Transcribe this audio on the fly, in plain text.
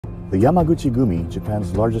The Yamaguchi-gumi,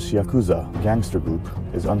 Japan's largest Yakuza gangster group,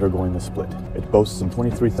 is undergoing a split. It boasts some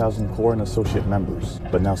 23,000 core and associate members,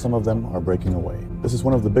 but now some of them are breaking away. This is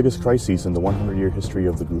one of the biggest crises in the 100-year history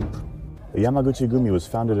of the group. The Yamaguchi-gumi was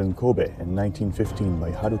founded in Kobe in 1915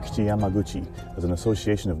 by Harukichi Yamaguchi as an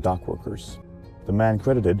association of dock workers. The man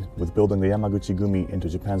credited with building the Yamaguchi-gumi into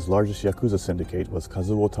Japan's largest Yakuza syndicate was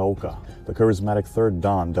Kazuo Taoka, the charismatic third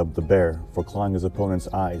dan dubbed the Bear for clawing his opponent's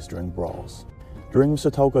eyes during brawls. During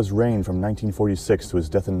Mr. Taoka's reign from 1946 to his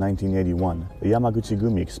death in 1981, the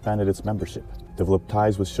Yamaguchi-gumi expanded its membership, developed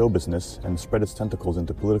ties with show business, and spread its tentacles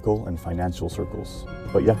into political and financial circles.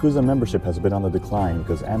 But Yakuza membership has been on the decline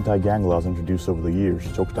because anti-gang laws introduced over the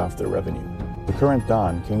years choked off their revenue. The current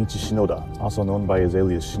dan, Kenichi Shinoda, also known by his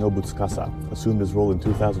alias Shinobu Tsukasa, assumed his role in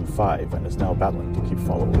 2005 and is now battling to keep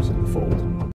followers in the fold.